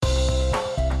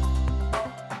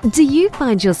Do you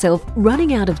find yourself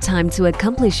running out of time to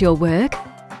accomplish your work?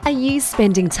 Are you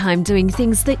spending time doing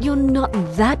things that you're not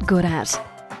that good at?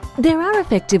 There are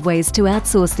effective ways to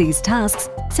outsource these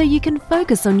tasks so you can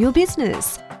focus on your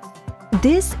business.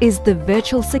 This is the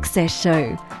Virtual Success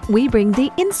Show. We bring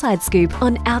the inside scoop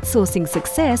on outsourcing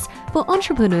success for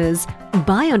entrepreneurs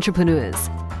by entrepreneurs.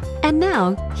 And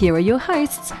now, here are your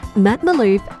hosts, Matt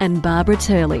Malouf and Barbara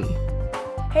Turley.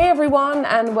 Hey everyone,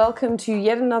 and welcome to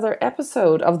yet another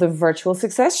episode of the Virtual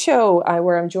Success Show,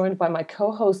 where I'm joined by my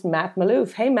co-host Matt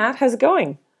Malouf. Hey Matt, how's it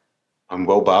going? I'm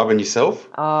well, Barb, and yourself?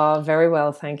 Very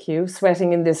well, thank you.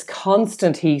 Sweating in this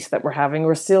constant heat that we're having.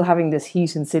 We're still having this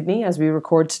heat in Sydney as we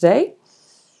record today.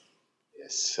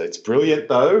 Yes, it's brilliant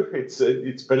though.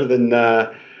 It's better than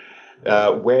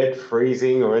wet,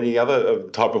 freezing, or any other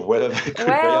type of weather that could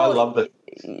be. I love it.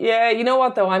 Yeah, you know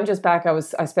what though? I'm just back. I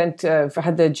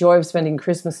had the joy of spending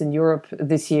Christmas in Europe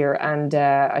this year, and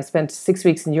I spent 6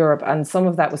 weeks in Europe, and some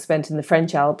of that was spent in the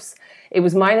French Alps. It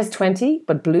was -20,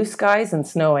 but blue skies and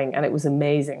snowing, and it was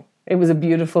amazing. It was a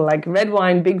beautiful, like red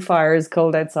wine, big fires,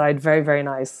 cold outside, very, very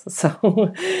nice.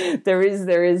 So there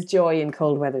is joy in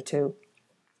cold weather too.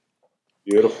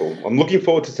 Beautiful. I'm looking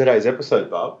forward to today's episode,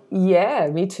 Barb. Yeah,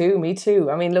 me too.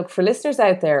 I mean, look, for listeners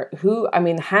out there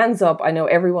hands up, I know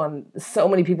so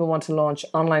many people want to launch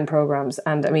online programs.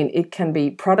 And I mean, it can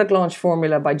be Product Launch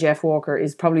Formula by Jeff Walker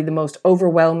is probably the most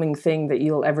overwhelming thing that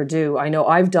you'll ever do. I know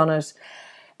I've done it.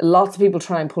 Lots of people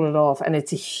try and pull it off, and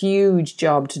it's a huge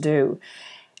job to do,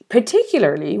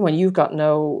 particularly when you've got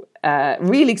no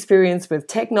real experience with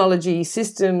technology,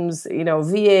 systems,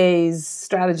 VAs,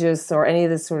 strategists, or any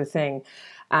of this sort of thing.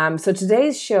 So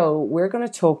today's show, we're going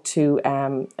to talk to,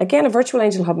 again, a Virtual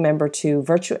Angel Hub member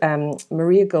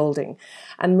Maria Golding.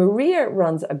 And Maria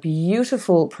runs a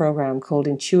beautiful program called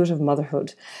Intuitive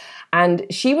Motherhood. And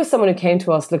she was someone who came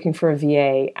to us looking for a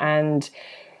VA, and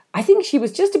I think she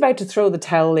was just about to throw the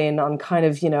towel in on kind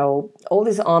of, all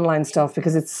this online stuff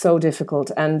because it's so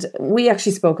difficult. And we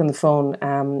actually spoke on the phone.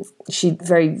 She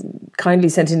very kindly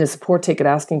sent in a support ticket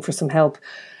asking for some help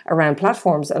around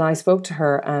platforms. And I spoke to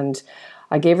her and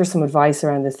I gave her some advice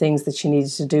around the things that she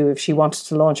needed to do if she wanted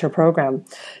to launch her program.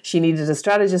 She needed a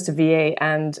strategist, a VA,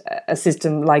 and a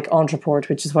system like Entreport,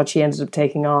 which is what she ended up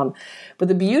taking on. But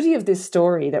the beauty of this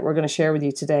story that we're going to share with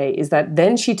you today is that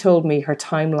then she told me her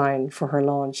timeline for her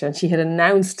launch, and she had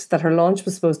announced that her launch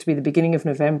was supposed to be the beginning of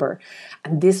November,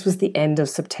 and this was the end of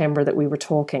September that we were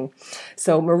talking.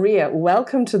 So Maria,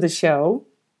 welcome to the show.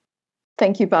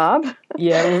 Thank you, Barb.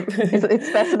 Yeah. It's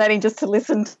fascinating just to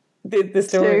listen to the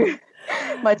story.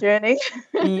 My journey,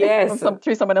 yes,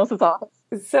 through someone else's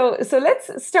eyes. So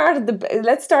let's start at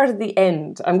the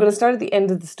end. I'm going to start at the end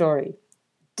of the story.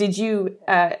 Did you?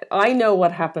 I know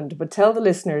what happened, but tell the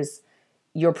listeners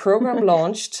your program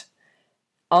launched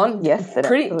on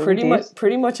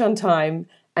pretty much on time,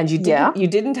 and you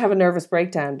didn't have a nervous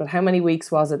breakdown. But how many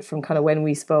weeks was it from kind of when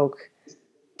we spoke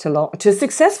to a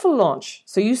successful launch?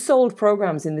 So you sold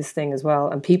programs in this thing as well,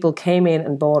 and people came in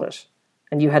and bought it,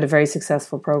 and you had a very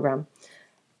successful program.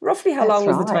 Roughly how long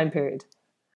was the time period?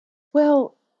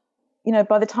 Well,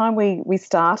 by the time we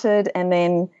started and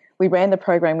then we ran the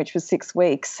program, which was 6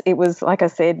 weeks, it was, like I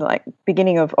said, like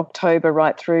beginning of October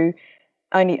right through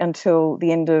only until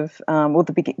the end of,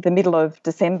 the middle of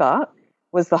December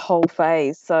was the whole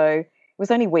phase. So it was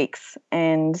only weeks.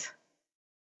 And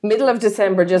middle of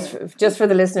December, just for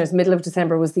the listeners, middle of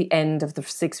December was the end of the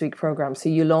 6-week program. So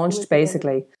you launched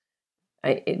basically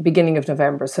beginning of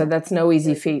November. So that's no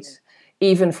easy feat,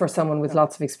 even for someone with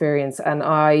lots of experience. And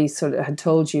I sort of had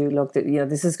told you, look, that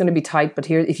this is going to be tight, but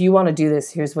here, if you want to do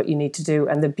this, here's what you need to do.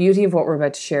 And the beauty of what we're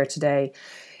about to share today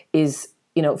is,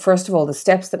 first of all, the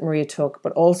steps that Maria took,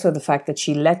 but also the fact that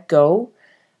she let go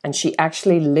and she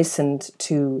actually listened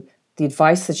to the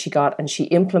advice that she got and she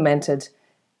implemented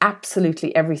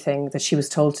absolutely everything that she was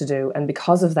told to do. And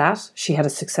because of that, she had a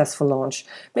successful launch.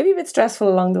 Maybe a bit stressful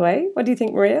along the way. What do you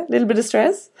think, Maria? A little bit of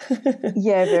stress?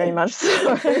 Yeah, very much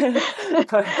so.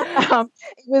 It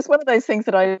was one of those things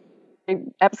that I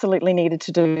absolutely needed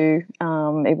to do.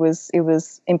 It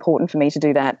was important for me to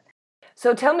do that.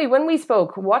 So tell me, when we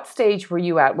spoke, what stage were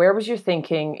you at? Where was your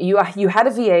thinking? You had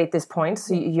a VA at this point,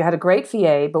 so you had a great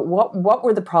VA, but what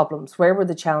were the problems? Where were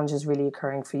the challenges really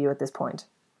occurring for you at this point?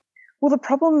 Well, the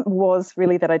problem was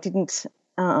really that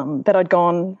that I'd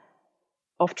gone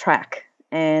off track,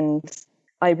 and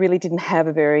I really didn't have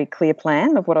a very clear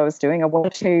plan of what I was doing. I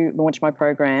wanted to launch my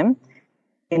program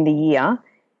in the year,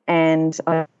 and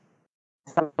I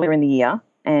started earlier in the year,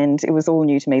 and it was all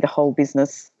new to me, the whole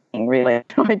business thing, really.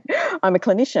 I'm a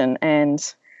clinician, and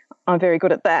I'm very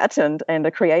good at that and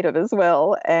a creative as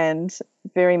well, and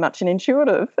very much an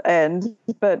intuitive.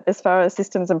 But as far as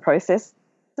systems and processes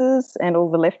and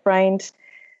all the left-brained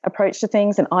approach to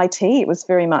things and IT, it was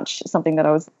very much something that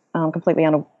I was completely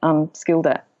unskilled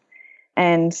at.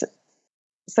 And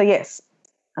so, yes.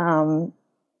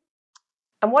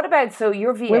 And what about, so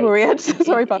your VA? Where were we at?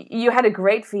 Sorry, but you had a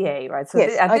great VA, right? So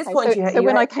yes, at this point,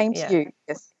 I came to you,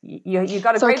 yes, you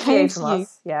got a great VA from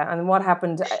us, yeah. And what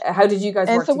happened? How did you guys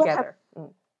work together?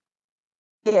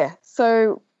 Yeah.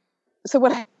 So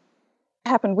what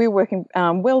happened? We were working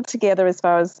well together as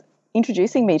far as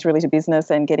introducing me to business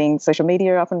and getting social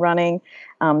media up and running.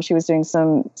 She was doing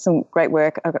some great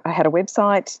work. I had a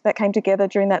website that came together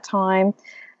during that time.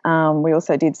 We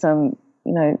also did some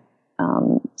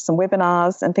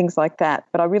webinars and things like that.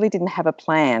 But I really didn't have a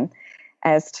plan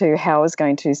as to how I was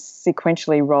going to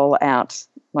sequentially roll out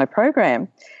my program,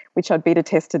 which I'd beta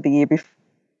tested the year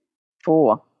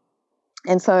before.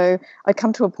 And so I'd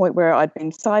come to a point where I'd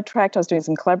been sidetracked. I was doing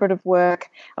some collaborative work.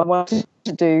 I wanted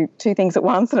to do two things at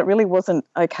once, and it really wasn't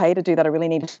okay to do that. I really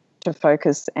needed to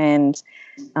focus and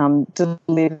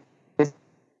deliver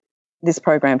this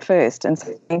program first. And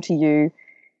so I came to you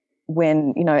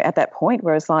when, at that point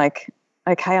where it's like,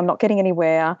 okay, I'm not getting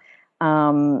anywhere.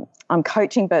 I'm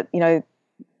coaching, but,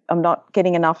 I'm not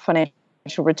getting enough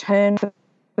financial return for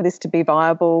this to be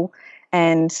viable.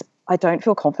 And I don't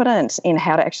feel confident in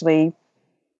how to actually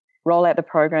roll out the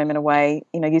program in a way,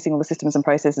 using all the systems and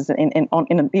processes in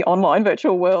the online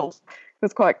virtual world. It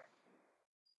was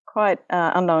quite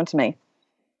unknown to me.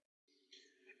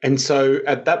 And so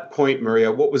at that point,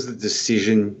 Maria, what was the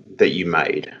decision that you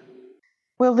made?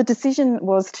 Well, the decision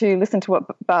was to listen to what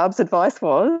Barb's advice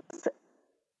was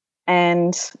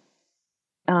and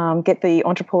get the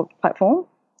Entreport platform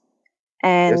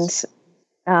and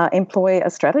employ a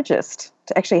strategist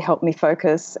to actually help me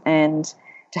focus and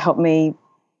to help me,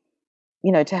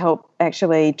 to help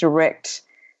actually direct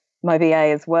my VA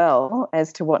as well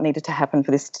as to what needed to happen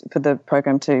for the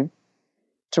program to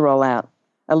roll out,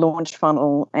 a launch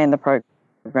funnel and the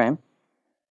program.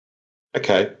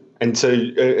 Okay. And so,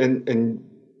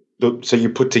 so you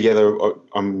put together,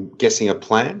 I'm guessing, a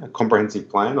comprehensive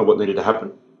plan of what needed to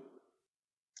happen?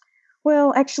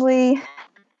 Well, actually,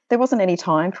 there wasn't any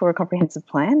time for a comprehensive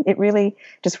plan. It really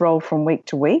just rolled from week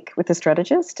to week with the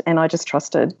strategist, and I just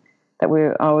trusted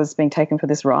that I was being taken for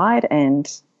this ride, and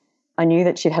I knew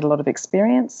that she'd had a lot of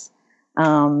experience.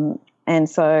 And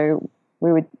so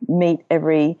we would meet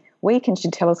every week and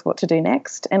she'd tell us what to do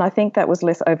next. And I think that was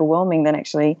less overwhelming than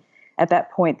actually at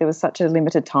that point there was such a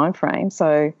limited time frame.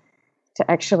 So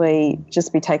to actually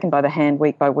just be taken by the hand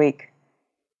week by week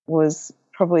was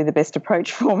probably the best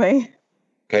approach for me.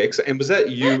 Okay, and was that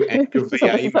you and your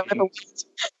VA?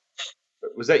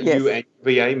 Was that you and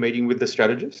your VA meeting with the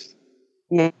strategist?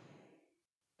 Yeah.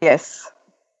 Yes.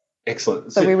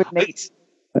 Excellent. So we would meet.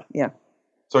 Yeah.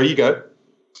 Sorry, you go.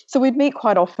 So we'd meet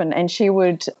quite often, and she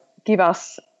would give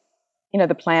us,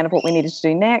 the plan of what we needed to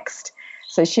do next.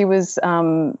 So she was,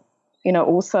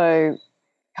 also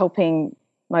helping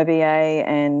my VA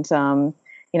and,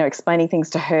 explaining things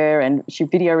to her, and she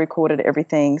video recorded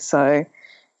everything so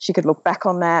she could look back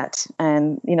on that.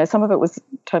 And, some of it was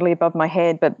totally above my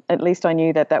head, but at least I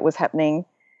knew that was happening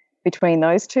between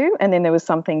those two. And then there was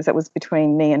some things that was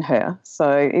between me and her.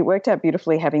 So it worked out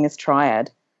beautifully having this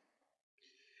triad.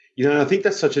 I think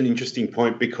that's such an interesting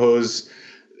point because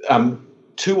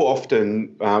too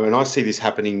often, and I see this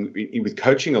happening with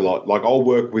coaching a lot, like I'll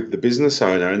work with the business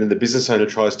owner and then the business owner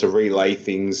tries to relay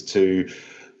things to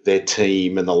their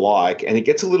team and the like, and it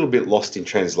gets a little bit lost in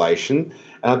translation.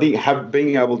 And I think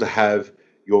being able to have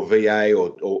your VA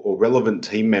or relevant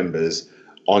team members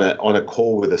on a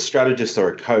call with a strategist or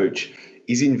a coach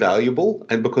is invaluable,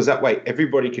 and because that way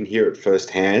everybody can hear it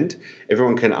firsthand,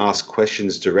 everyone can ask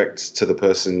questions direct to the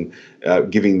person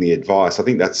giving the advice. I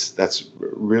think that's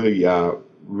really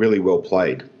really well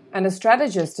played. And a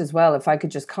strategist as well, if I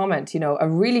could just comment, a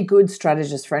really good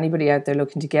strategist for anybody out there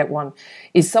looking to get one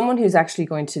is someone who's actually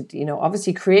going to,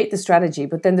 obviously create the strategy,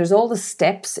 but then there's all the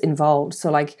steps involved. So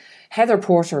like Heather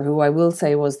Porter, who I will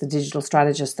say was the digital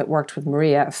strategist that worked with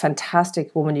Maria, a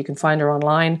fantastic woman, you can find her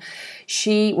online.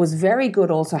 She was very good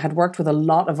also, had worked with a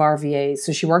lot of our VAs.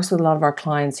 So she works with a lot of our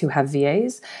clients who have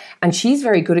VAs, and she's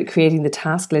very good at creating the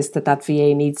task list that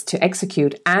VA needs to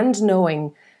execute and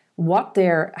knowing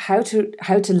how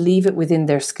to leave it within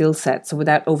their skill set, so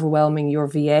without overwhelming your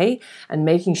VA, and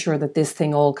making sure that this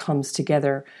thing all comes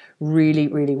together really,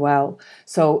 really well.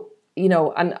 So,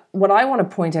 and what I want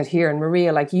to point out here, and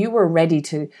Maria, like you were ready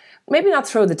to maybe not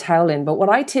throw the towel in, but what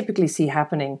I typically see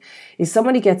happening is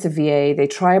somebody gets a VA, they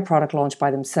try a product launch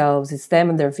by themselves, it's them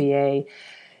and their VA.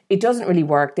 it doesn't really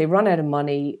work. They run out of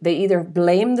money. They either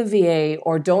blame the VA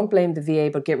or don't blame the VA,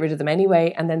 but get rid of them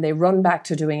anyway. And then they run back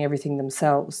to doing everything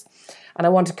themselves. And I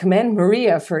want to commend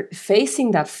Maria for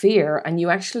facing that fear. And you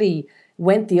actually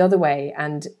went the other way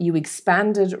and you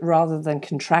expanded rather than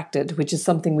contracted, which is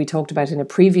something we talked about in a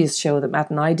previous show that Matt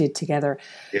and I did together.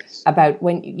 Yes. About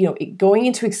when, going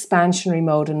into expansionary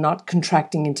mode and not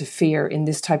contracting into fear in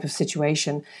this type of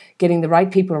situation, getting the right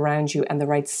people around you and the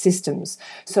right systems.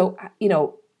 So,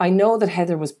 I know that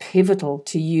Heather was pivotal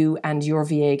to you and your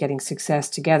VA getting success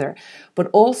together, but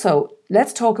also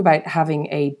let's talk about having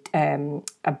a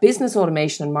business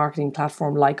automation and marketing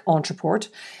platform like Entreport.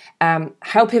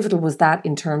 How pivotal was that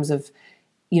in terms of,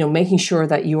 making sure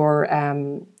that your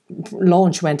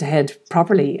launch went ahead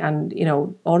properly and,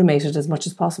 automated as much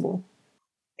as possible?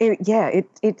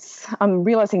 It's I'm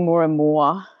realizing more and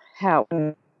more how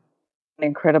an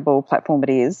incredible platform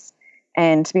it is.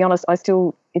 And to be honest,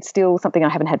 it's still something I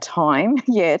haven't had time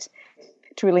yet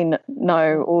to really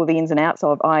know all the ins and outs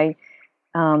of. I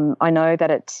know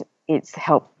that it's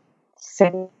helped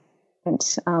segment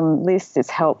lists. It's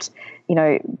helped,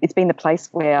 it's been the place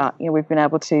where we've been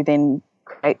able to then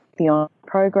create the online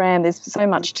program. There's so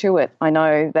much to it. I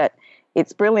know that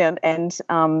it's brilliant, and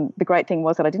the great thing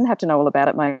was that I didn't have to know all about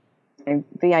it. My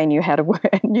VA knew how to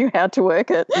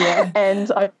work it, yeah.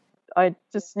 And I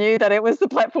just knew that it was the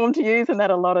platform to use, and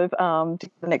that a lot of to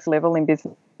the next level in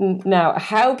business. Now,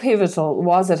 how pivotal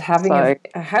was it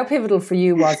how pivotal for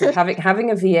you was it having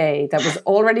a VA that was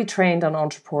already trained on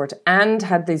Entreport and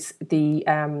had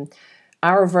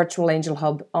our virtual angel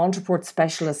hub Entreport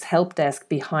specialist help desk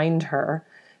behind her,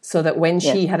 so that when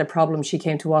she had a problem, she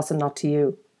came to us and not to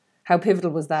you? How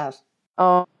pivotal was that?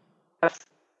 Oh,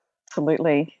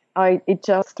 absolutely. It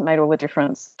just made all the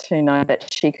difference to know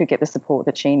that she could get the support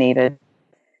that she needed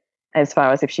as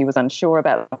far as if she was unsure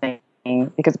about something,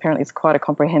 because apparently it's quite a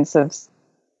comprehensive.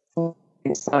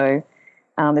 So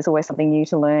there's always something new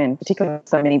to learn, particularly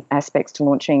so many aspects to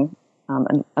launching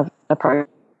a program.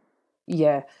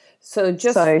 Yeah. So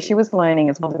she was learning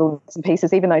as well, little bits and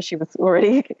pieces, even though she was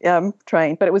already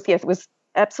trained. But it was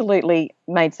absolutely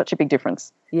made such a big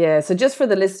difference. Yeah. So just for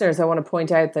the listeners, I want to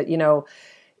point out that,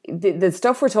 the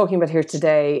stuff we're talking about here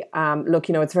today,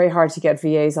 it's very hard to get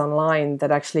VAs online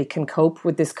that actually can cope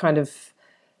with this kind of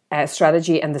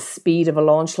strategy and the speed of a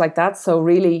launch like that. So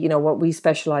really, what we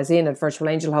specialize in at Virtual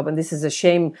Angel Hub, and this is a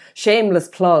shameless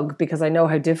plug because I know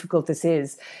how difficult this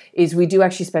is we do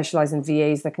actually specialize in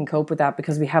VAs that can cope with that,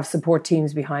 because we have support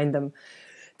teams behind them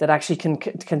that actually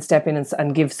can step in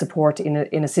and give support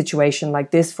in a situation like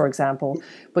this, for example.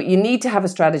 But you need to have a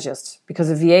strategist,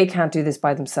 because a VA can't do this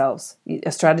by themselves.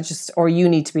 A strategist, or you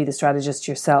need to be the strategist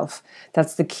yourself.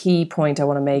 That's the key point I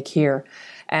want to make here.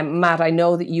 Matt, I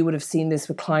know that you would have seen this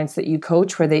with clients that you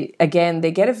coach, where they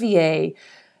get a VA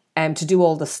to do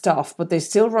all the stuff, but they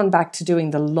still run back to doing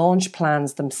the launch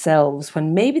plans themselves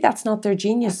when maybe that's not their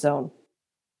genius zone.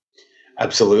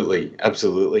 Absolutely.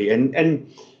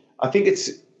 And I think it's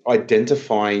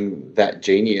identifying that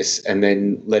genius and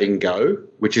then letting go,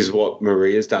 which is what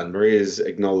Maria's done. Maria's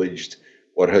acknowledged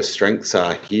what her strengths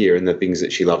are here and the things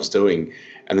that she loves doing,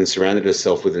 and then surrounded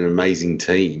herself with an amazing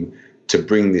team to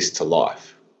bring this to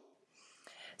life.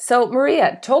 So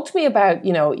Maria, talk to me about,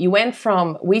 you went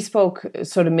from, we spoke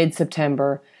sort of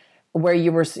mid-September, where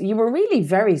you were really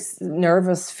very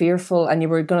nervous, fearful, and you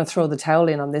were going to throw the towel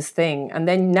in on this thing. And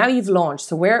then now you've launched.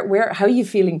 So how are you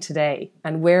feeling today?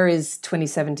 And where is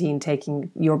 2017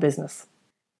 taking your business?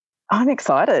 I'm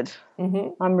excited.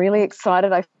 Mm-hmm. I'm really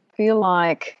excited. I feel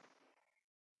like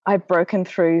I've broken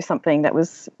through something that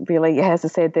was really, as I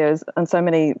said, there's on so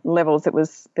many levels, there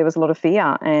was a lot of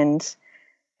fear and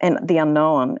the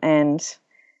unknown. And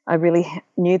I really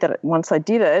knew that once I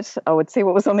did it, I would see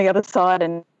what was on the other side.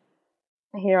 And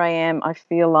here I am. I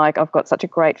feel like I've got such a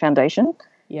great foundation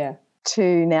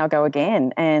to now go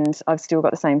again. And I've still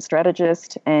got the same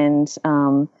strategist, and,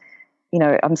 I'm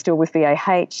still with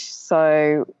VAH.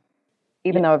 So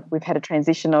even though we've had a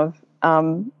transition of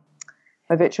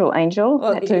a virtual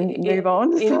angel, had to move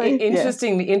on.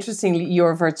 Interestingly,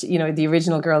 your the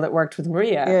original girl that worked with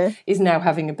Maria is now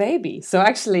having a baby. So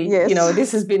actually,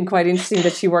 this has been quite interesting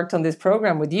that she worked on this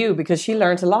program with you, because she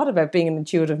learned a lot about being an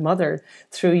intuitive mother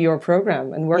through your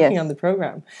program and working on the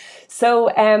program. So,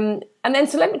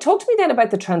 let me talk to me then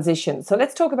about the transition. So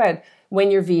let's talk about when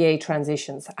your VA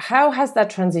transitions. How has that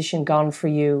transition gone for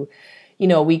you?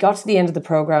 We got to the end of the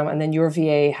program, and then your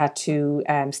VA had to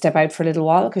step out for a little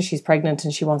while because she's pregnant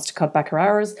and she wants to cut back her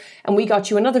hours. And we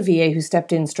got you another VA who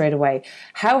stepped in straight away.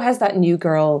 How has that new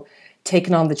girl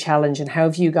taken on the challenge, and how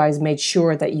have you guys made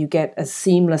sure that you get as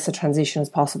seamless a transition as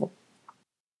possible?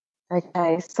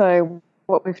 Okay, so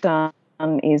what we've done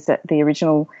is that the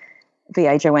original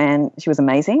VA, Joanne, she was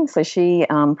amazing. So she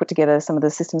put together some of the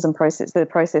systems and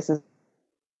processes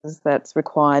that's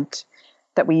required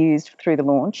that we used through the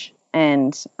launch,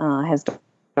 and has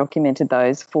documented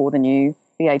those for the new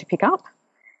VA to pick up.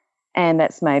 And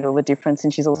that's made all the difference.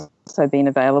 And she's also been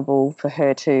available for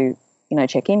her to,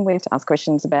 check in with, to ask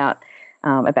questions about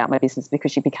my business,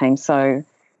 because she became so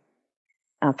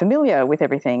familiar with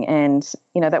everything. And,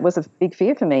 that was a big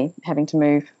fear for me, having to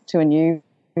move to a new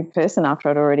person after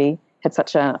I'd already had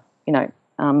such a,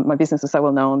 my business was so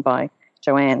well known by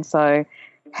Joanne. So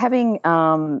having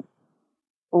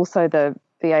also the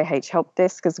VAH help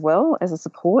desk as well as a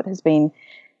support has been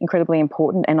incredibly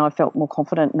important, and I felt more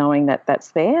confident knowing that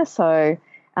that's there. So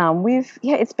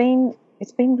it's been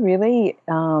really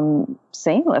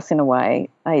seamless in a way.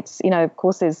 It's, of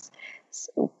course, there's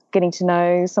getting to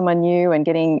know someone new and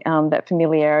getting that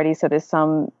familiarity. So there's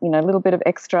some, little bit of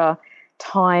extra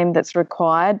time that's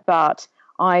required, but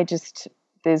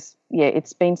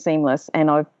it's been seamless, and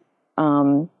I've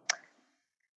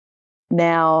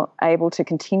now able to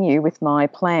continue with my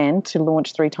plan to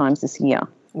launch 3 times this year.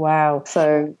 Wow.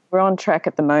 So we're on track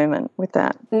at the moment with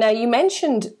that. Now, you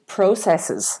mentioned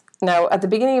processes. Now, at the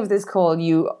beginning of this call,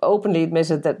 you openly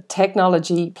admitted that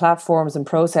technology, platforms and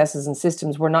processes and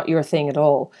systems were not your thing at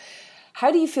all.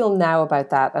 How do you feel now about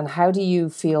that? And how do you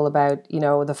feel about,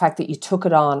 the fact that you took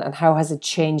it on, and how has it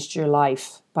changed your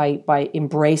life by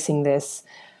embracing this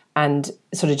and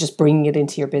sort of just bringing it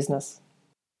into your business?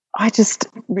 I just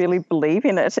really believe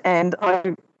in it, and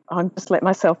I'm just let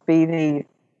myself be the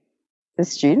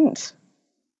student,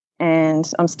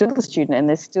 and I'm still the student, and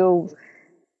there's still,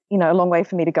 a long way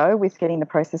for me to go with getting the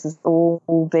processes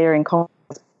all there in common.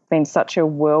 It's been such a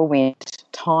whirlwind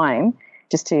time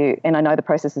and I know the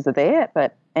processes are there,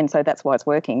 and so that's why it's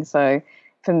working. So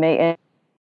for me,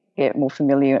 get more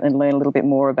familiar and learn a little bit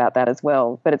more about that as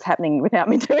well. But it's happening without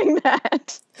me doing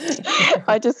that.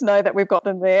 I just know that we've got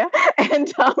them there,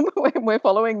 and we're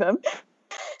following them.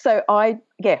 So I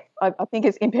think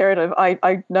it's imperative.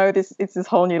 I know it's this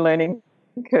whole new learning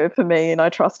curve for me, and I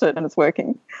trust it, and it's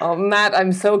working. Oh, Matt,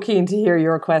 I'm so keen to hear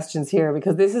your questions here,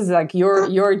 because this is like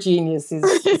your genius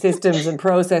is systems and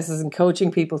processes and coaching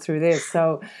people through this.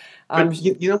 So,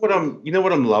 you know what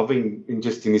I'm loving in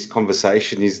this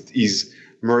conversation is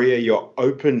Maria, your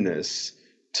openness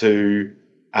to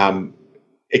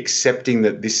accepting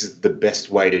that this is the best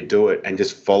way to do it and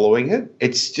just following it.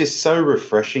 It's just so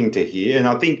refreshing to hear. And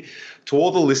I think to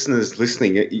all the listeners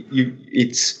listening,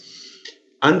 it's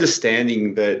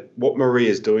understanding that what Maria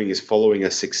is doing is following a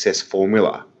success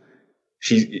formula.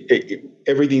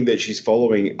 Everything that she's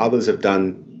following, others have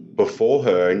done before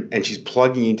her, and she's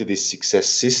plugging into this success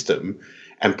system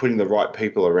and putting the right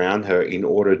people around her in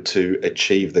order to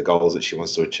achieve the goals that she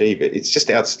wants to achieve. It's just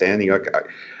outstanding. I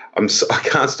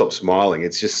can't stop smiling.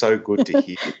 It's just so good to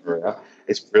hear, Maria.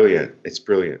 It's brilliant. It's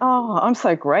brilliant. Oh, I'm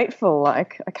so grateful.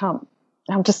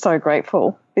 I'm just so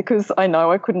grateful, because I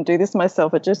know I couldn't do this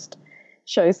myself. It just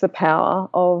shows the power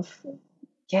of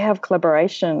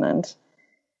collaboration, and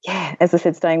as I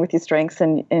said, staying with your strengths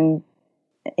and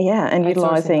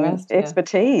utilizing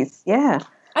expertise. Yeah.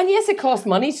 And yes, it cost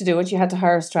money to do it. You had to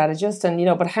hire a strategist, and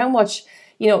but how much,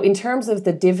 in terms of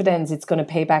the dividends it's going to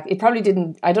pay back, it probably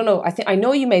didn't. I don't know. I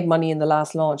know you made money in the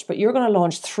last launch, but you're going to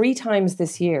launch 3 times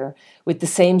this year with the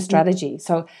same strategy.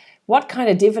 So what kind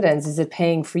of dividends is it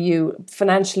paying for you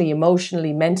financially,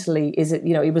 emotionally, mentally? Is it,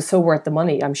 it was so worth the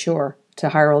money, I'm sure, to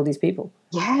hire all these people?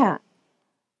 Yeah.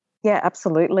 Yeah,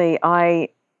 absolutely.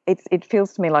 It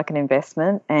feels to me like an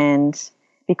investment, and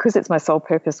because it's my sole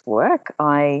purpose work,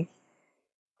 I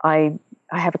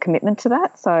have a commitment to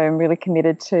that. So I'm really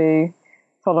committed to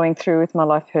following through with my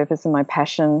life purpose and my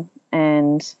passion.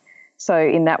 And so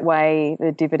in that way,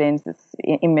 the dividends is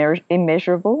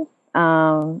immeasurable.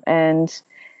 And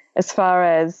as far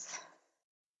as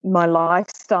my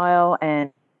lifestyle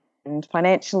and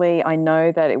financially, I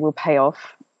know that it will pay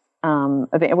off. Well,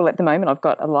 at the moment, I've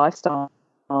got a lifestyle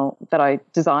that I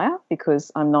desire,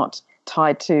 because I'm not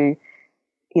tied to,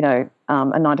 a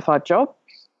 9-to-5 job.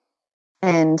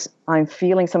 And I'm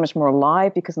feeling so much more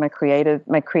alive because my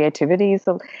creativity is,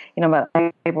 I'm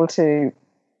able to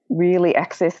really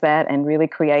access that and really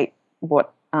create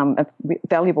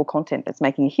valuable content that's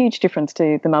making a huge difference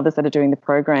to the mothers that are doing the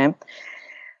program.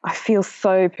 I feel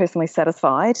so personally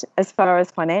satisfied. As far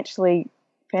as financially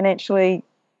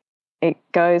it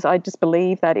goes, I just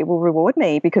believe that it will reward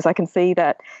me, because I can see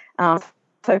that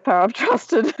so far I've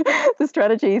trusted the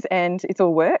strategies and it's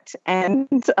all worked. And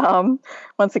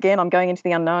once again, I'm going into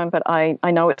the unknown, but I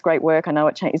know it's great work. I know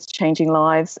it's changing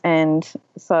lives. And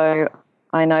so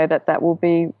I know that will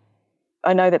be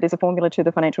I know that there's a formula to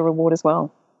the financial reward as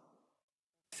well.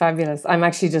 Fabulous. I'm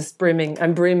actually just brimming.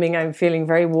 I'm feeling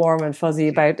very warm and fuzzy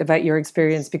about your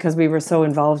experience, because we were so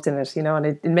involved in it, and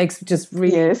it makes just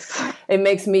really, yes. It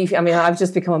makes me, I mean, I've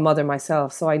just become a mother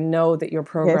myself. So I know that your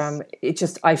program,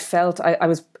 I felt, I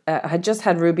had just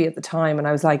had Ruby at the time, and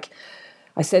I was like,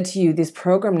 I said to you, this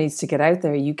program needs to get out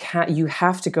there. You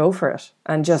have to go for it,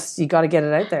 and you got to get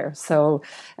it out there. So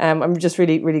I'm just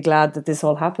really, really glad that this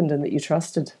all happened, and that you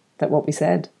trusted that what we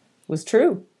said was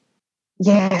true.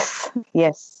 Yes.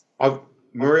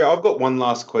 Maria, I've got one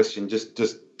last question just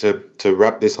to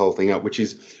wrap this whole thing up, which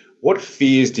is, what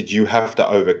fears did you have to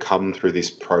overcome through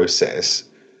this process,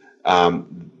 as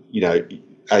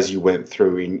you went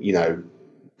through in,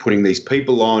 putting these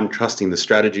people on, trusting the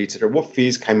strategy, etc.? What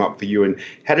fears came up for you, and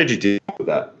how did you deal with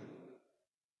that?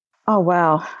 Oh,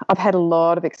 wow. I've had a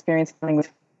lot of experience dealing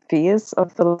with fears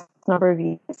of the last number of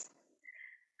years.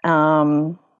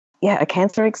 A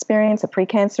cancer experience, a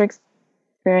pre-cancer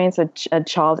experience, a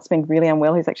child that's been really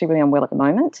unwell, who's actually really unwell at the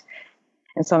moment.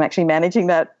 And so I'm actually managing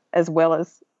that as well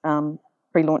as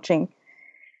pre-launching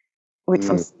with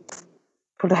some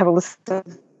people to have a list of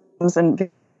things. And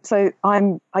so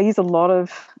I use a lot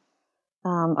of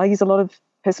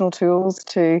personal tools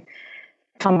to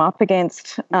come up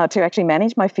against to actually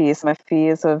manage my fears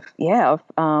of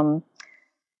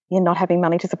not having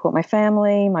money to support my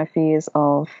family, my fears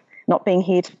of not being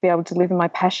here to be able to live in my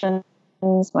passions,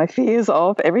 my fears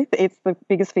of everything. It's the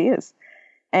biggest fears.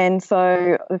 And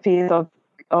so the fears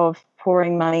of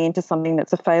pouring money into something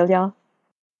that's a failure,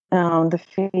 the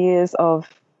fears of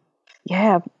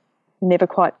never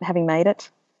quite having made it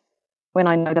when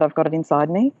I know that I've got it inside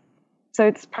me. So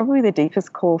it's probably the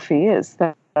deepest core fears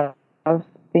that I've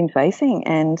been facing,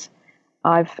 and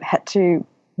I've had to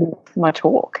walk my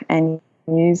talk and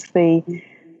use the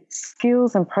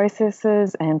skills and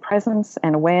processes and presence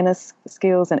and awareness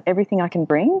skills and everything I can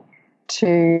bring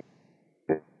to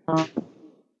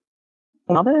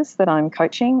others that I'm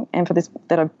coaching, and for this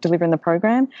that I deliver in the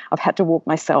program. I've had to walk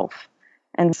myself,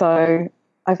 and so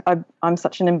I'm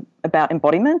such about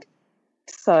embodiment.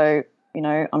 So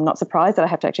I'm not surprised that I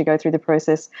have to actually go through the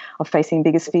process of facing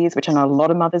biggest fears, which I know a lot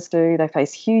of mothers do. They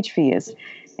face huge fears,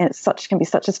 and can be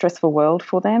such a stressful world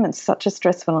for them, and such a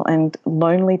stressful and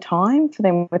lonely time for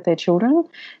them with their children.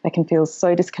 They can feel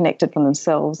so disconnected from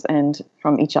themselves and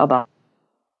from each other.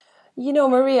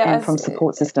 Maria, and from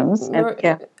support systems.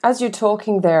 As you're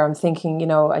talking there, I'm thinking,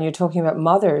 and you're talking about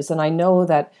mothers, and I know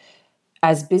that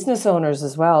as business owners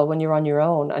as well, when you're on your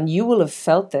own, and you will have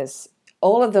felt this,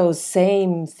 all of those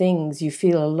same things. You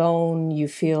feel alone, you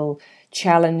feel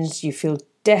challenged, you feel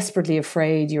desperately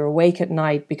afraid, you're awake at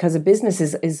night, because a business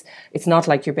is it's not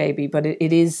like your baby, but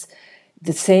it is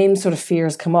the same sort of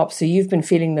fears come up. So you've been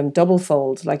feeling them double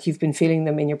fold, like you've been feeling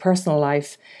them in your personal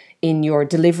life, in your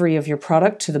delivery of your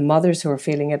product to the mothers who are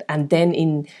feeling it, and then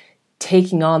in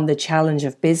taking on the challenge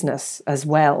of business as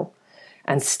well,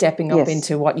 and stepping up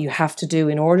into what you have to do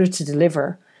in order to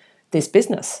deliver this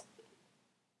business.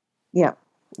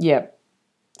 Yeah.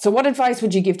 So what advice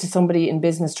would you give to somebody in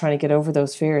business trying to get over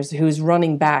those fears, who's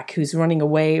running back, who's running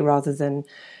away, rather than,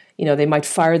 they might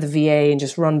fire the VA and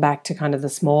just run back to kind of the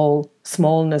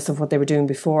smallness of what they were doing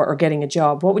before, or getting a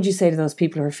job? What would you say to those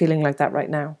people who are feeling like that right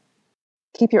now?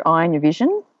 Keep your eye on your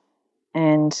vision,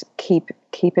 and keep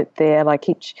it there. Like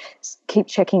keep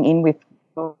checking in with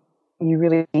what you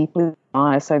really deeply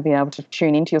desire. So be able to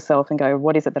tune into yourself and go,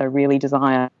 what is it that I really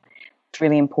desire? It's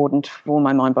really important for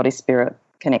my mind, body, spirit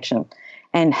connection,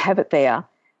 and have it there.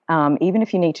 Even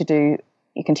if you need to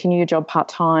continue your job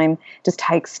part-time, just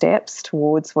take steps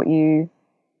towards what you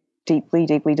deeply,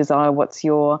 deeply desire. What's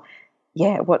really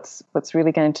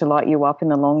going to light you up in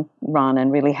the long run,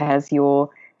 and really has your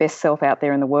best self out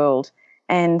there in the world.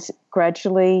 And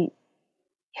gradually,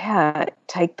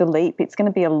 take the leap. There's going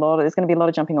to be a lot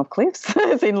of jumping off cliffs,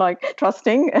 as in like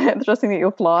trusting that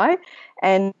you'll fly,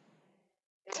 and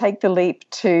take the leap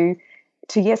to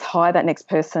hire that next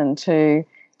person, to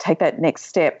take that next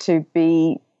step, to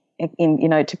be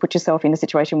to put yourself in a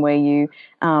situation where you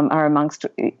are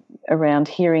around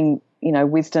hearing,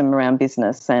 wisdom around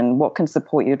business and what can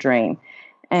support your dream.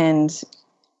 And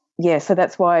so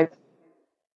that's why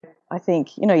I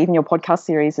think, even your podcast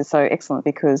series is so excellent,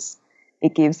 because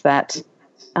it gives that,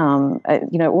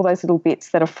 all those little bits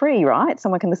that are free, right?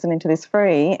 Someone can listen into this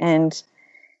free and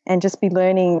just be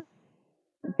learning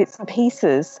bits and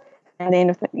pieces, and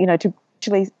then, to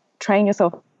actually train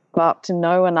yourself up to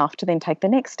know enough to then take the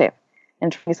next step,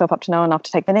 and train yourself up to know enough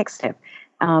to take the next step.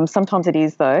 Sometimes it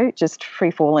is, though, just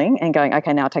free falling and going,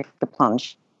 okay, now take the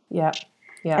plunge. Yeah.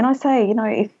 And I say,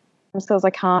 if themselves I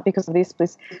can't because of this,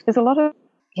 there's a lot of,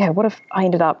 what if I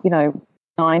ended up,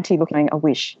 90 looking, I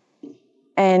wish.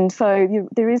 And so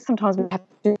there is sometimes we have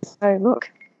to say, look,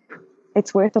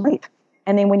 it's worth a leap.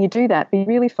 And then when you do that, be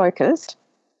really focused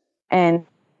and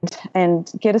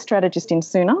get a strategist in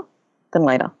sooner than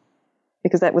later,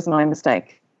 because that was my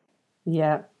mistake.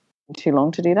 Yeah. Too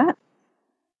long to do that.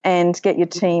 And get your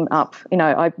team up. You know,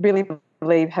 I really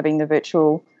believe having the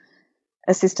virtual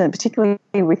assistant, particularly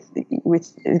with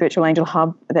the Virtual Angel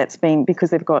Hub, that's been because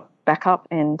they've got backup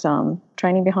and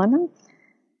training behind them,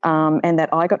 and that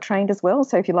I got trained as well.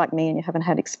 So if you're like me and you haven't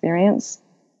had experience,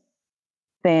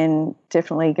 then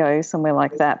definitely go somewhere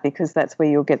like that, because that's where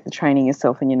you'll get the training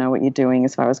yourself and you know what you're doing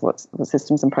as far as what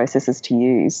systems and processes to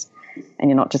use, and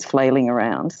you're not just flailing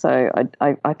around. So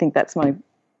I think that's my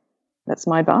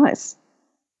advice.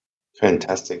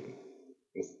 Fantastic.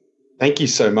 Thank you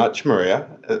so much, Maria.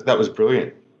 That was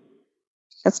brilliant.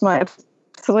 It's my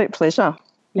absolute pleasure.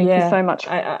 Thank you so much.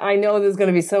 I know there's going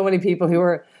to be so many people who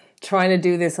are trying to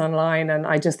do this online, and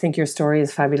I just think your story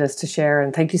is fabulous to share.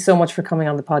 And thank you so much for coming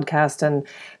on the podcast. And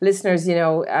listeners, you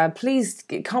know, please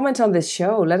comment on this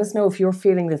show. Let us know if you're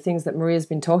feeling the things that Maria's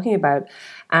been talking about,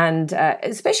 and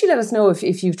especially let us know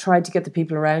if you've tried to get the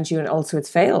people around you and also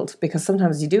it's failed, because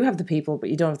sometimes you do have the people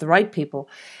but you don't have the right people.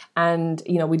 And,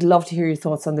 you know, we'd love to hear your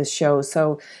thoughts on this show.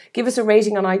 So give us a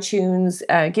rating on iTunes,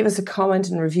 give us a comment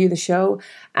and review the show,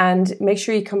 and make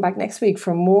sure you come back next week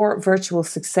for more virtual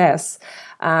success.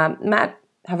 Matt,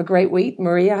 have a great week.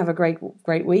 Maria, have a great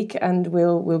week, and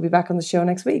we'll be back on the show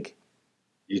next week.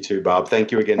 You too, Barb.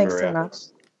 Thank you again, Thanks Maria. So much.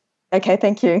 Okay,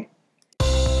 thank you.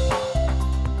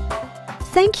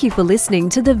 Thank you for listening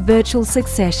to the Virtual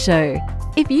Success Show.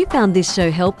 If you found this show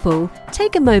helpful,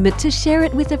 take a moment to share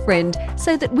it with a friend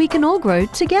so that we can all grow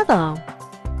together.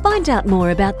 Find out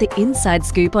more about the inside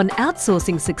scoop on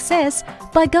outsourcing success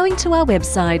by going to our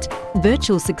website,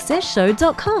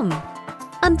 virtualsuccessshow.com.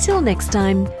 Until next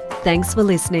time, thanks for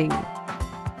listening.